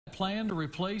plan to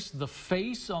replace the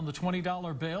face on the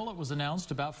 $20 bill. It was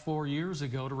announced about 4 years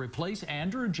ago to replace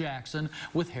Andrew Jackson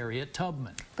with Harriet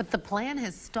Tubman. But the plan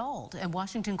has stalled, and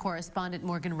Washington correspondent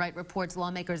Morgan Wright reports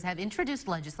lawmakers have introduced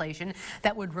legislation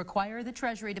that would require the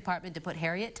Treasury Department to put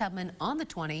Harriet Tubman on the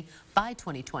 20 by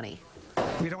 2020.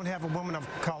 We don't have a woman of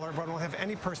color, but we don't have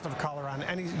any person of color on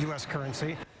any U.S.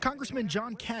 currency. Congressman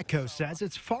John Katko says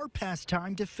it's far past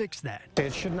time to fix that.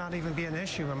 It should not even be an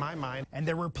issue in my mind. And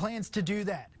there were plans to do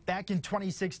that. Back in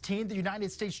 2016, the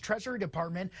United States Treasury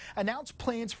Department announced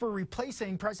plans for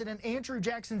replacing President Andrew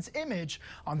Jackson's image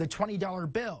on the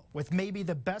 $20 bill with maybe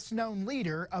the best-known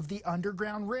leader of the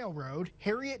Underground Railroad,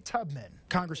 Harriet Tubman.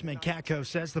 Congressman Katko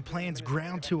says the plans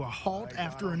ground to a halt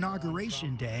after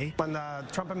Inauguration Day. When the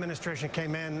Trump administration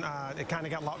came in, it kind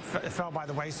of it fell by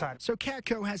the wayside. So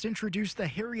Katko has introduced the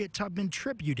Harriet Tubman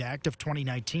Tribute Act of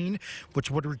 2019, which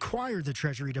would require the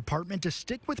Treasury Department to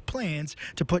stick with plans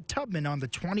to put Tubman on the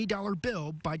 $20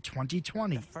 bill by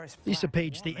 2020. Lisa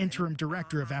Page, the interim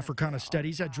director of Africana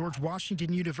Studies at George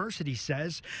Washington University,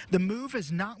 says the move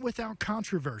is not without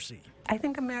controversy. I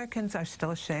think Americans are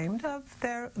still ashamed of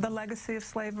the legacy of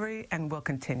slavery and will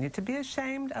continue to be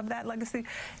ashamed of that legacy.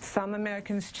 Some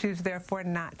Americans choose, therefore,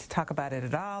 not to talk about it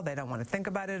at all. They don't want to think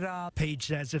about it at all. Page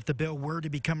says if the bill were to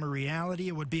become a reality,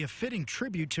 it would be a fitting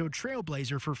tribute to a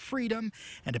trailblazer for freedom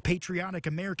and a patriotic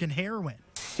American heroine.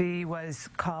 She was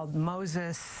called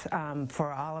Moses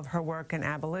for all of her work in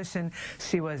abolition.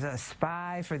 She was a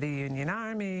spy for the Union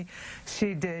Army.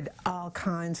 She did all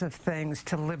kinds of things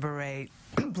to liberate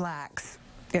blacks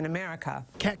in America.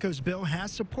 Katko's bill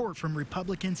has support from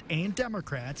Republicans and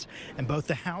Democrats in both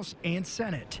the House and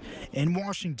Senate. In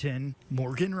Washington,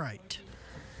 Morgan Wright.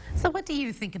 So what do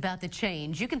you think about the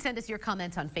change? You can send us your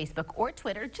comments on Facebook or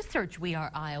Twitter. Just search We Are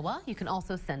Iowa. You can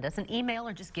also send us an email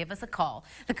or just give us a call.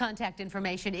 The contact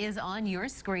information is on your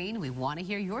screen. We want to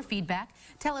hear your feedback.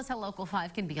 Tell us how Local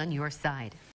 5 can be on your side.